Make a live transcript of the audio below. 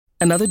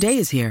Another day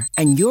is here,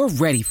 and you're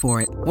ready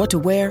for it. What to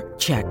wear?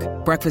 Check.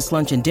 Breakfast,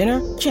 lunch, and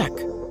dinner? Check.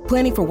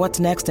 Planning for what's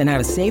next and how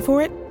to save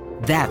for it?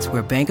 That's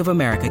where Bank of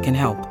America can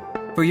help.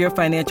 For your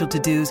financial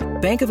to-dos,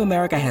 Bank of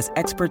America has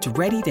experts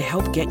ready to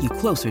help get you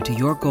closer to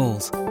your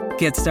goals.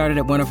 Get started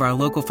at one of our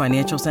local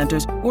financial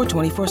centers or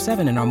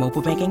 24/7 in our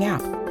mobile banking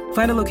app.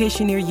 Find a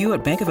location near you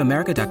at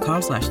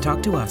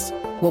bankofamerica.com/talktous.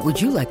 What would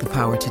you like the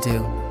power to do?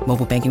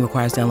 Mobile banking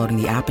requires downloading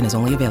the app and is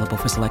only available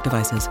for select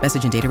devices.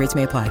 Message and data rates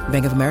may apply.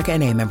 Bank of America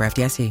N.A., member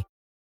FDIC.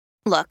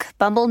 Look,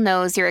 Bumble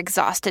knows you're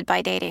exhausted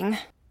by dating.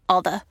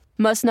 All the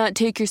must not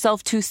take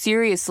yourself too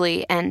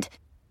seriously and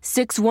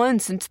 6'1"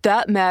 since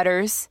that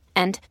matters.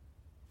 And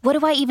what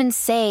do I even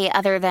say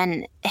other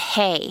than,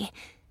 hey?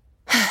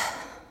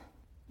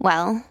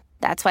 Well,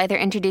 that's why they're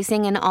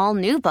introducing an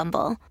all-new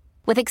Bumble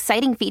with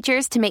exciting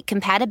features to make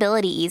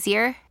compatibility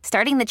easier,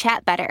 starting the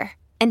chat better,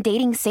 and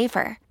dating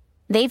safer.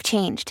 They've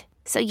changed,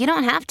 so you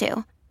don't have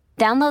to.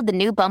 Download the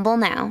new Bumble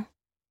now.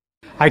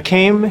 I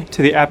came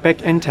to the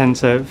Epic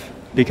Intensive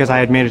because I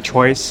had made a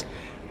choice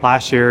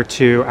last year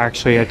to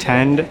actually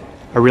attend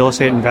a real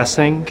estate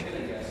investing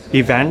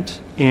event,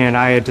 and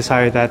I had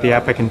decided that the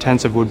Epic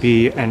Intensive would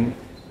be an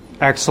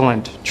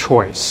excellent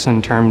choice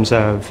in terms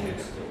of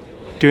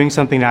doing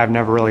something that I've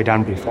never really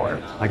done before.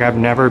 Like, I've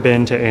never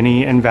been to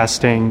any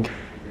investing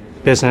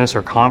business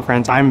or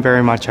conference. I'm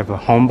very much of a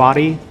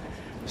homebody,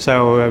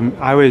 so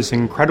I was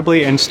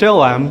incredibly, and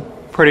still am,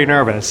 pretty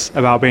nervous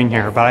about being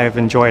here, but I have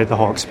enjoyed the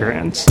whole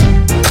experience.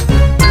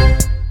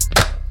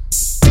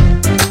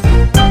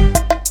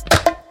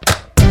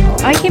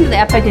 I came to the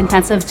Epic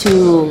Intensive to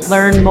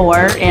learn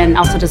more and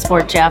also to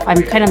support Jeff.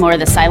 I'm kind of more of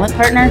the silent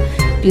partner,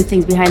 do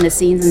things behind the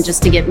scenes and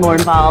just to get more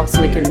involved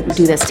so we can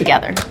do this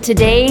together.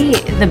 Today,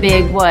 the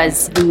big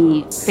was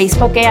the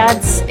Facebook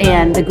ads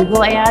and the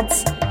Google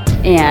ads,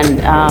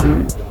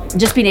 and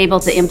just being able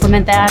to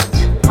implement that,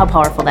 how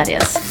powerful that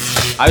is.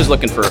 I was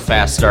looking for a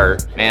fast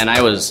start. Man,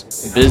 I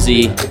was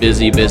busy.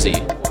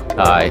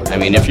 I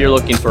mean, if you're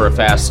looking for a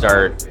fast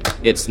start,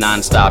 it's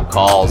nonstop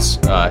calls,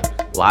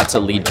 lots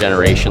of lead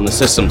generation. The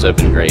systems have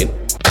been great.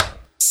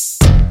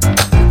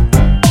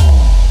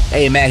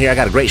 Hey, Matt here. I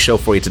got a great show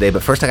for you today,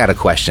 but first I got a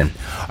question.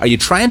 Are you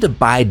trying to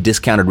buy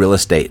discounted real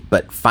estate,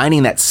 but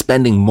finding that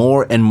spending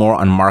more and more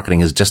on marketing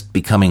is just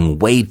becoming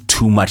way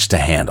too much to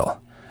handle?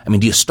 I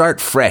mean, do you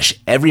start fresh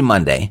every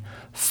Monday,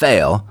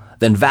 fail,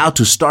 then vow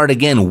to start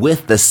again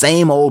with the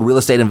same old real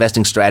estate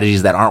investing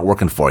strategies that aren't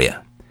working for you?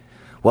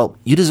 Well,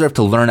 you deserve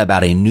to learn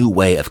about a new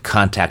way of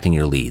contacting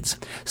your leads,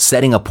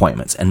 setting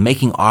appointments, and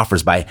making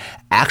offers by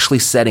actually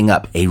setting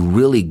up a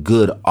really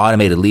good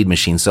automated lead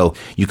machine so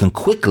you can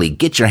quickly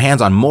get your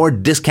hands on more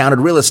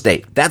discounted real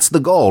estate. That's the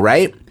goal,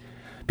 right?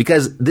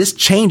 Because this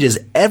changes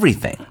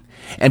everything.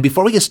 And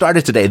before we get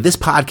started today, this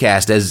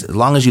podcast, as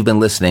long as you've been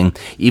listening,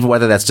 even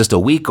whether that's just a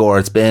week or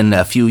it's been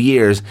a few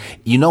years,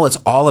 you know it's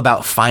all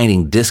about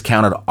finding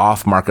discounted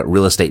off-market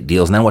real estate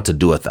deals and then what to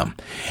do with them.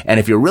 And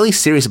if you're really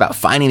serious about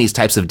finding these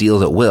types of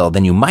deals at will,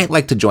 then you might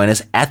like to join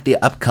us at the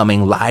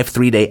upcoming live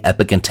 3-day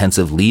Epic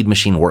Intensive Lead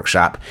Machine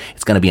Workshop.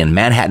 It's going to be in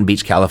Manhattan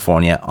Beach,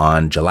 California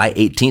on July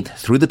 18th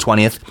through the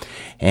 20th.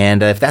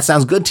 And if that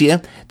sounds good to you,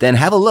 then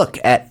have a look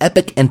at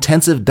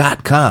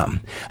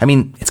epicintensive.com. I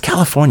mean, it's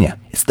California.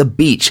 It's the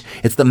beach.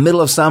 It's the middle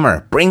of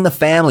summer. Bring the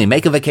family.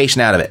 Make a vacation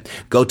out of it.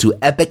 Go to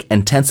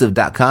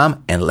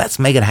epicintensive.com and let's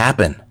make it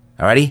happen.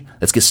 Alrighty,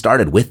 let's get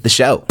started with the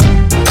show.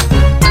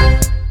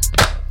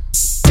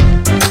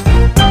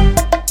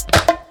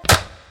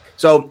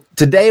 So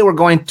today we're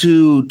going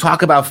to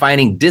talk about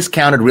finding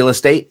discounted real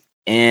estate.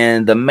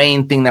 And the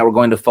main thing that we're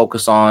going to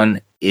focus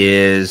on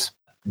is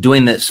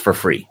doing this for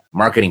free.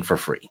 Marketing for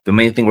free. The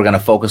main thing we're going to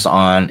focus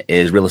on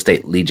is real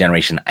estate lead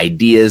generation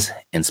ideas,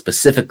 and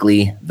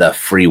specifically the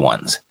free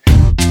ones.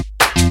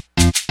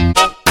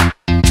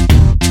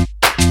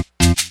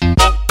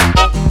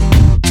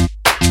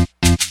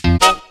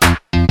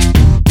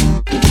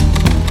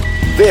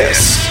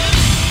 This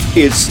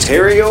is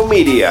Stereo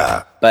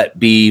Media. But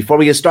before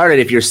we get started,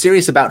 if you're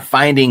serious about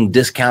finding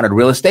discounted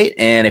real estate,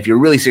 and if you're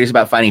really serious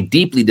about finding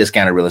deeply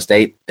discounted real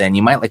estate, then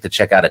you might like to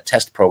check out a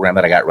test program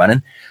that I got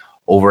running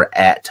over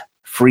at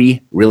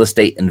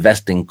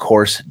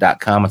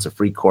freerealestateinvestingcourse.com. It's a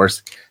free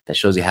course that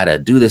shows you how to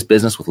do this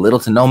business with little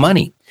to no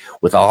money,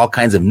 with all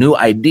kinds of new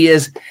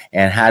ideas,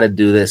 and how to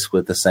do this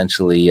with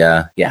essentially,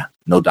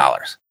 no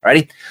dollars.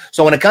 Alrighty.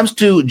 So when it comes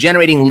to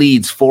generating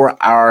leads for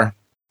our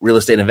real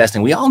estate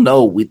investing, we all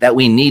know that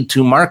we need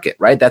to market,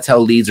 right? That's how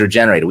leads are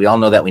generated. We all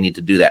know that we need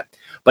to do that.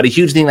 But a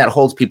huge thing that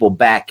holds people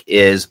back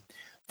is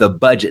the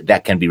budget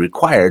that can be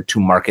required to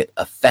market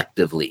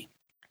effectively.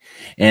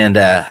 And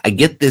I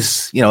get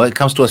this, it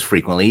comes to us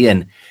frequently,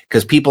 and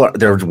because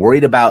they're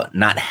worried about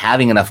not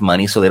having enough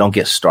money, so they don't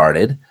get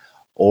started,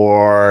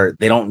 or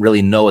they don't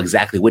really know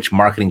exactly which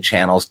marketing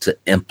channels to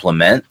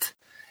implement.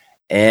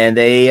 And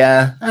they,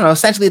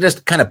 essentially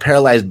just kind of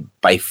paralyzed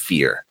by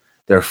fear.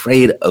 They're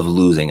afraid of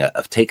losing,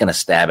 of taking a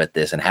stab at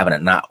this and having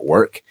it not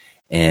work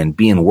and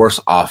being worse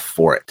off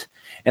for it.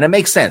 And it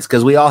makes sense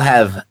because we all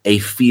have a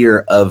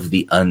fear of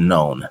the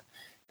unknown.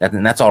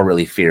 And that's all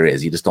really fear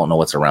is. You just don't know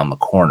what's around the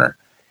corner.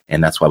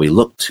 And that's why we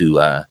look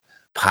to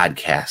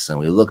podcasts, and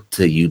we look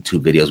to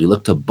YouTube videos, we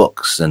look to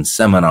books and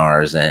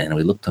seminars, and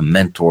we look to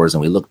mentors,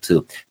 and we look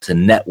to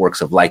networks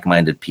of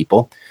like-minded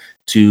people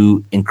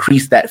to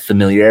increase that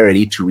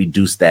familiarity, to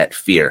reduce that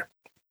fear.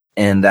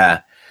 And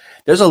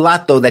there's a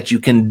lot, though, that you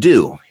can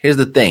do. Here's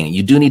the thing.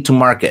 You do need to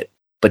market,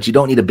 but you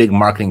don't need a big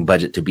marketing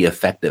budget to be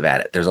effective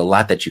at it. There's a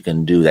lot that you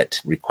can do that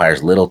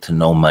requires little to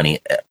no money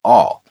at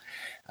all.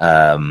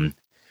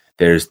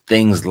 There's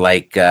things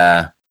like,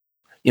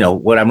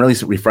 what I'm really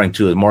referring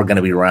to is more going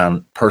to be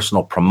around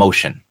personal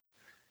promotion.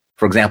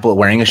 For example,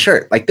 wearing a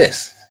shirt like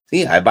this.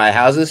 See, I buy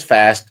houses,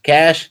 fast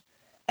cash,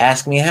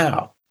 ask me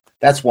how.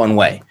 That's one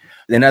way.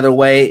 Another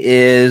way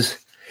is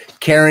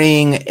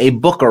carrying a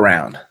book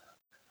around.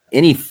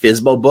 Any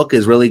FSBO book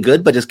is really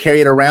good, but just carry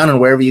it around, and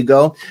wherever you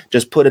go,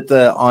 just put it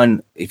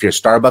if you're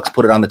Starbucks,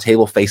 put it on the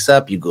table face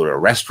up. You go to a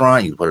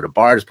restaurant, you put it at a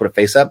bar, just put it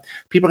face up.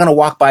 People are going to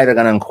walk by, they're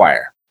going to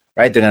inquire,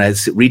 right? They're going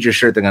to read your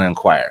shirt, they're going to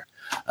inquire.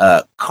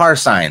 Car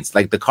signs,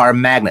 like the car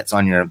magnets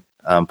on your,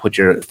 put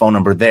your phone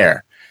number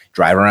there.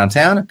 Drive around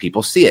town and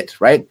people see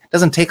it, right? It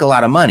doesn't take a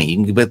lot of money.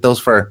 You can get those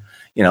for,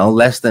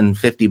 less than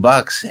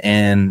 $50,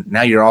 and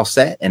now you're all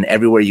set. And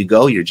everywhere you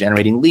go, you're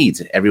generating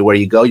leads. Everywhere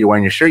you go, you're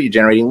wearing your shirt, you're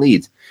generating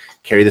leads.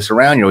 Carry this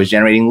around, you're always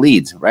generating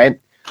leads, right?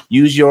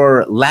 Use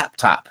your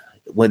laptop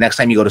next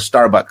time you go to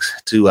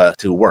Starbucks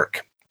to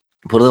work.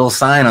 Put a little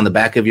sign on the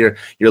back of your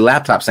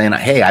laptop saying,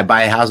 hey, I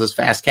buy houses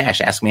fast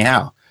cash, ask me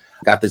how.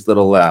 Got this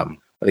little, what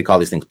do they call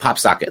these things? Pop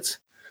sockets.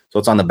 So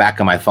it's on the back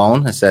of my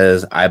phone. It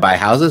says, I buy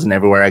houses, and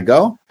everywhere I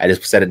go, I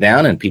just set it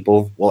down and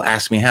people will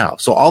ask me how.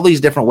 So all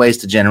these different ways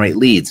to generate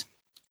leads.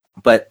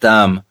 But,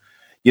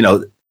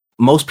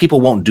 most people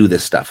won't do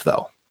this stuff,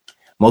 though.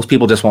 Most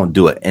people just won't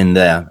do it. And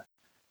the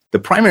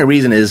primary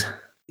reason is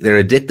they're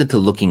addicted to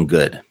looking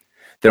good.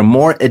 They're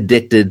more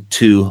addicted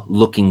to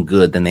looking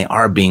good than they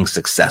are being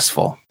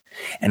successful.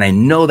 And I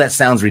know that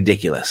sounds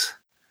ridiculous,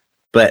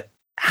 but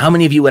how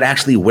many of you would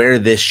actually wear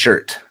this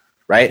shirt,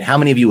 right? How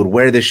many of you would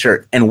wear this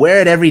shirt and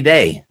wear it every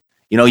day?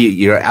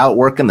 You're out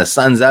working, the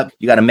sun's up,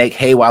 you got to make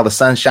hay while the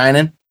sun's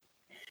shining.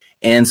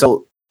 And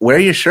so wear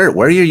your shirt,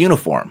 wear your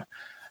uniform.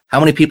 How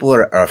many people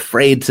are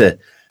afraid to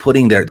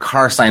putting their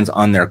car signs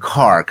on their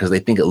car because they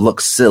think it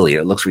looks silly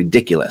or it looks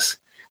ridiculous?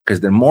 Because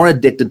they're more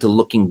addicted to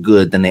looking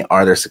good than they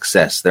are their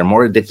success. They're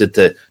more addicted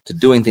to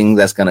doing things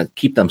that's going to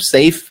keep them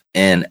safe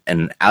and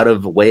out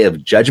of way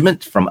of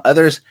judgment from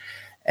others.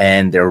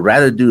 And they'd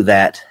rather do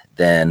that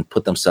than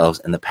put themselves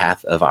in the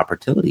path of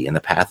opportunity, in the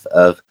path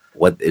of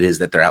what it is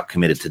that they're out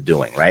committed to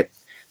doing, right?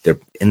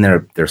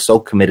 They're so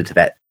committed to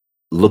that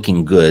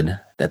looking good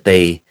that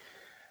they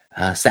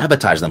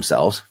sabotage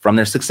themselves from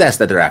their success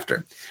that they're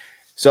after.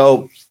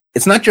 So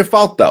it's not your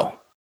fault, though.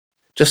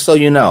 Just so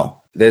you know.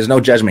 There's no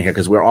judgment here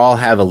because we all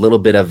have a little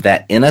bit of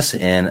that in us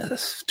and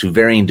to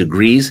varying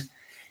degrees.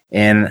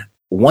 And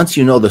once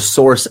you know the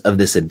source of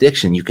this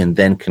addiction, you can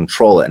then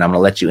control it. And I'm going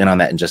to let you in on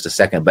that in just a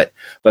second. But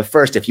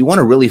first, if you want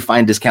to really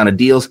find discounted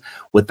deals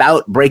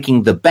without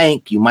breaking the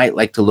bank, you might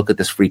like to look at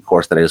this free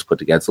course that I just put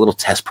together. It's a little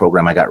test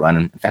program I got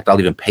running. In fact, I'll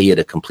even pay you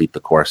to complete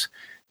the course.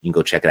 You can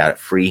go check it out at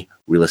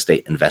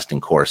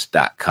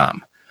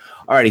freerealestateinvestingcourse.com.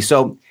 Alrighty,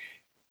 so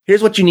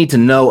here's what you need to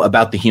know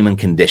about the human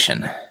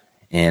condition.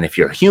 And if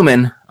you're a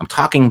human, I'm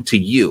talking to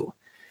you.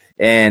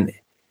 And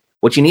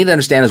what you need to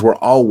understand is we're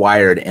all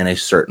wired in a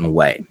certain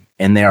way.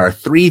 And there are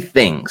three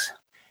things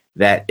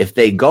that if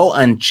they go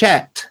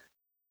unchecked,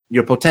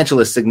 your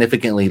potential is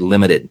significantly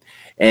limited.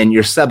 And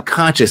your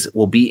subconscious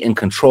will be in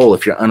control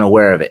if you're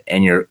unaware of it.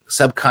 And your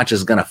subconscious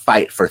is going to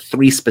fight for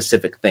three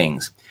specific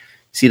things.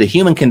 See, the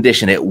human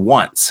condition, it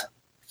wants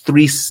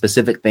three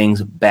specific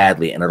things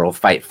badly, and it'll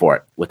fight for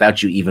it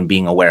without you even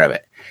being aware of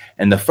it.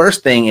 And the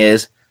first thing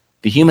is,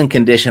 the human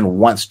condition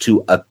wants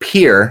to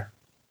appear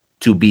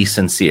to be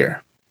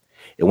sincere.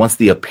 It wants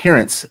the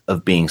appearance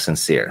of being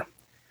sincere.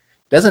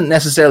 It doesn't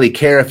necessarily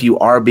care if you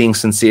are being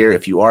sincere,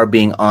 if you are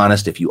being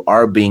honest, if you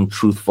are being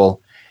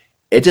truthful.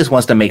 It just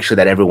wants to make sure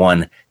that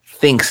everyone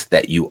thinks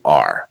that you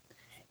are.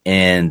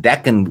 And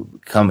that can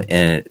come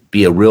and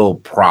be a real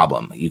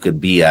problem. You could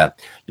be you're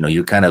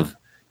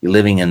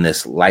living in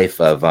this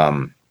life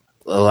of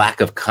lack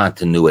of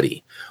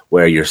continuity,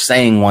 where you're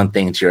saying one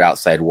thing to your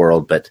outside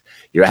world, but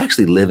you're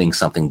actually living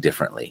something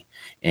differently.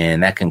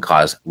 And that can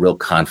cause real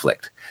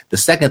conflict. The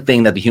second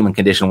thing that the human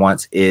condition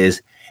wants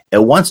is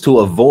it wants to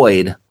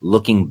avoid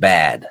looking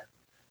bad.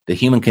 The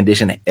human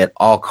condition at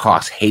all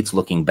costs hates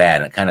looking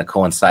bad. And it kind of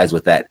coincides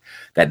with that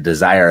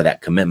desire,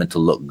 that commitment to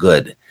look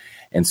good.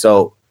 And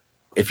so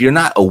if you're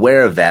not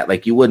aware of that,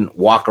 like you wouldn't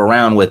walk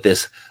around with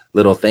this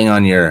little thing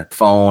on your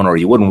phone, or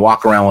you wouldn't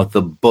walk around with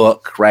the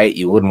book, right?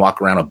 You wouldn't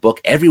walk around a book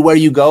everywhere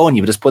you go, and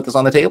you would just put this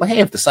on the table. Hey,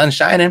 if the sun's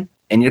shining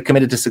and you're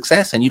committed to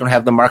success and you don't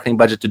have the marketing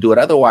budget to do it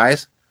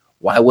otherwise,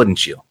 why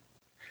wouldn't you?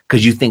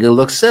 Because you think it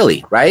looks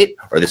silly, right?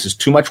 Or this is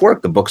too much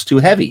work. The book's too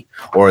heavy.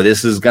 Or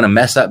this is going to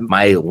mess up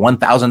my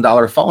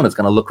 $1,000 phone. It's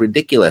going to look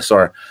ridiculous.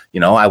 Or,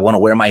 I want to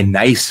wear my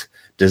nice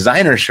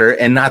designer shirt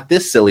and not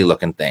this silly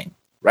looking thing,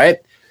 right?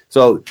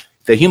 So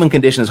the human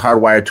condition is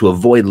hardwired to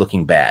avoid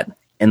looking bad.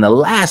 And the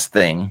last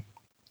thing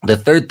The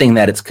third thing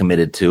that it's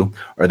committed to,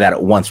 or that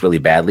it wants really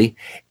badly,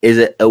 is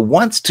it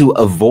wants to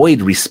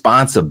avoid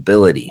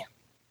responsibility.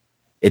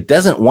 It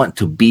doesn't want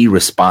to be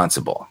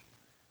responsible.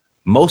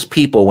 Most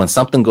people, when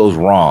something goes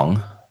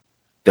wrong,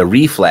 the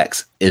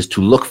reflex is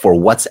to look for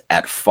what's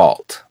at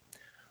fault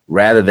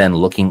rather than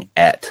looking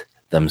at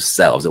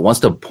themselves. It wants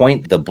to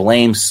point the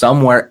blame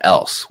somewhere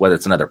else, whether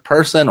it's another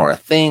person or a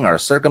thing or a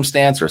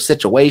circumstance or a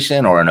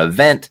situation or an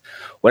event,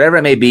 whatever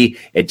it may be.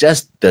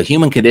 The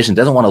human condition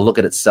doesn't want to look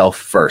at itself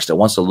first. It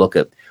wants to look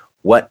at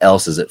what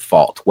else is at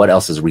fault, what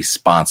else is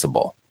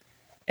responsible.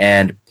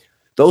 And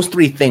those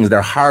three things,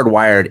 they're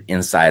hardwired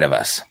inside of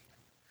us.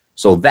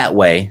 So that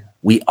way,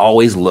 we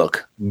always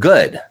look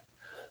good.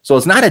 So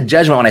it's not a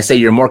judgment when I say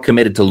you're more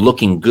committed to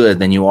looking good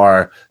than you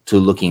are to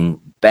looking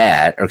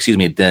bad, or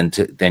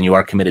than you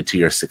are committed to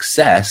your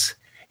success.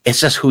 It's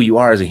just who you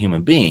are as a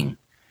human being.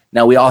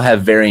 Now, we all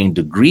have varying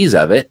degrees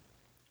of it,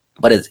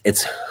 but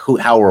it's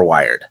how we're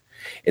wired.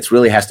 It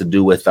really has to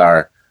do with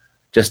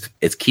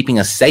it's keeping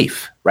us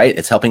safe, right?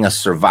 It's helping us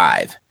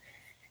survive.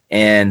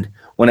 And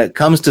when it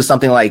comes to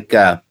something like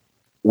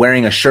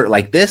wearing a shirt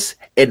like this,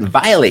 it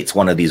violates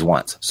one of these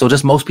wants. So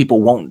just most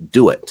people won't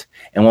do it.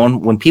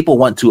 And when people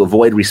want to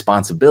avoid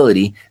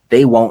responsibility,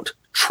 they won't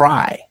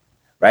try,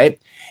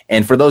 right?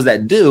 And for those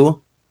that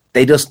do,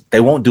 they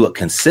won't do it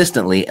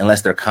consistently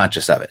unless they're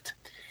conscious of it.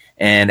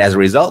 And as a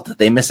result,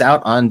 they miss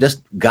out on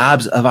just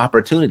gobs of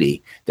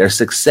opportunity. Their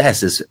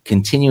success is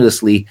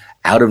continuously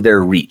out of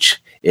their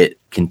reach. It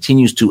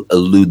continues to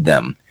elude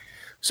them.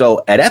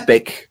 So at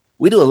Epic,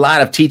 we do a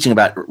lot of teaching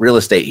about real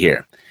estate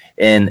here.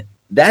 And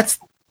that's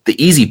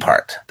the easy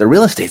part. The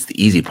real estate's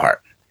the easy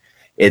part.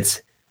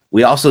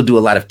 We also do a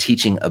lot of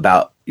teaching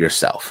about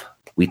yourself.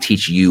 We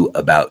teach you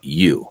about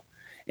you.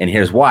 And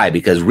here's why,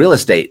 because real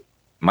estate,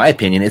 in my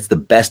opinion, it's the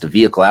best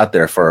vehicle out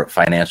there for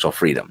financial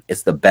freedom.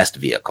 It's the best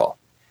vehicle,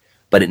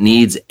 but it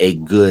needs a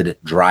good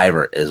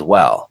driver as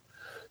well.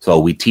 So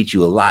we teach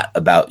you a lot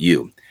about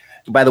you.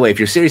 By the way, if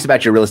you're serious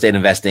about your real estate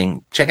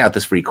investing, check out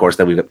this free course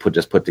that we've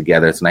just put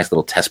together. It's a nice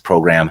little test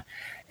program.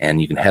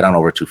 And you can head on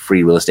over to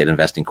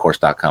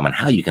freerealestateinvestingcourse.com on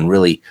how you can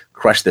really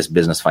crush this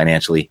business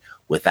financially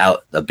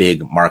without a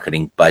big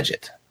marketing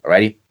budget.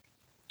 Alrighty?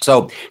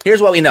 So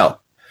here's what we know.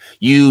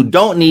 You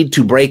don't need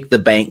to break the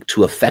bank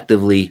to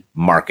effectively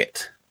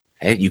market.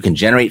 Okay? You can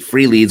generate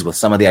free leads with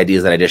some of the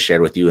ideas that I just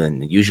shared with you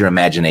and use your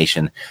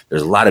imagination.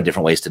 There's a lot of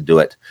different ways to do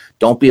it.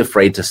 Don't be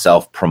afraid to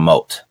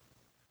self-promote,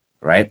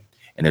 right?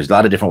 And there's a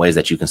lot of different ways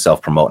that you can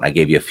self-promote, and I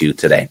gave you a few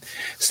today.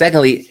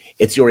 Secondly,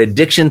 it's your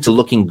addiction to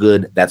looking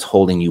good that's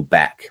holding you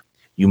back.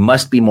 You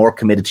must be more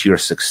committed to your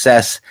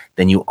success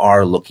than you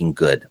are looking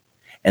good.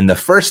 And the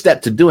first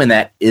step to doing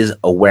that is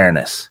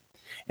awareness.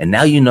 And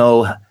now you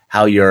know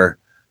how your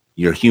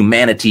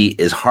humanity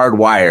is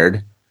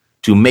hardwired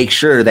to make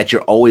sure that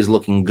you're always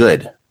looking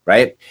good,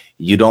 right?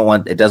 You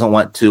want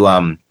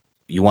to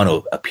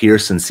appear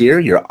sincere.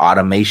 Your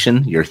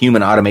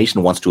human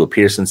automation wants to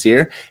appear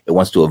sincere. It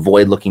wants to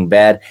avoid looking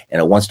bad,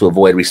 and it wants to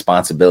avoid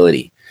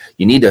responsibility.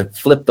 You need to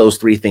flip those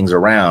three things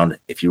around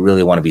if you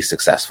really want to be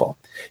successful,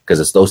 because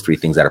it's those three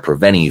things that are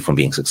preventing you from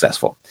being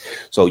successful.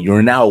 So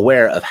you're now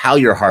aware of how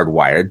you're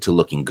hardwired to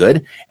looking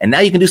good, and now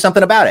you can do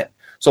something about it.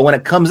 So when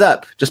it comes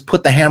up, just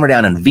put the hammer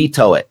down and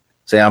veto it.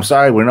 Say, I'm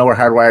sorry, we know we're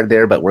hardwired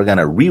there, but we're going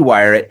to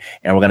rewire it,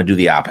 and we're going to do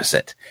the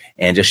opposite.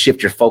 And just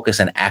shift your focus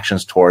and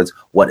actions towards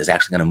what is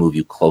actually going to move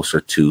you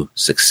closer to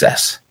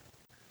success,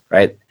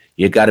 right?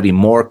 You've got to be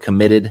more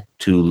committed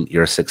to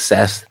your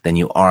success than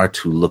you are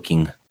to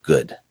looking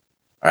good.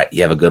 All right,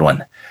 you have a good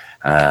one.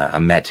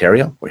 I'm Matt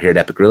Theriault. We're here at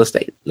Epic Real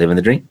Estate. Living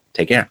the dream.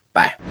 Take care.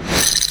 Bye.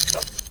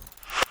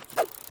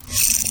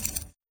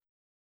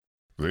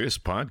 This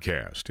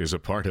podcast is a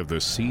part of the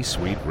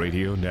C-Suite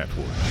Radio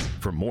Network.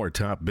 For more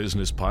top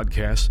business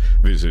podcasts,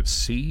 visit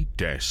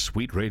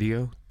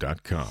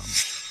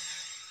c-suiteradio.com.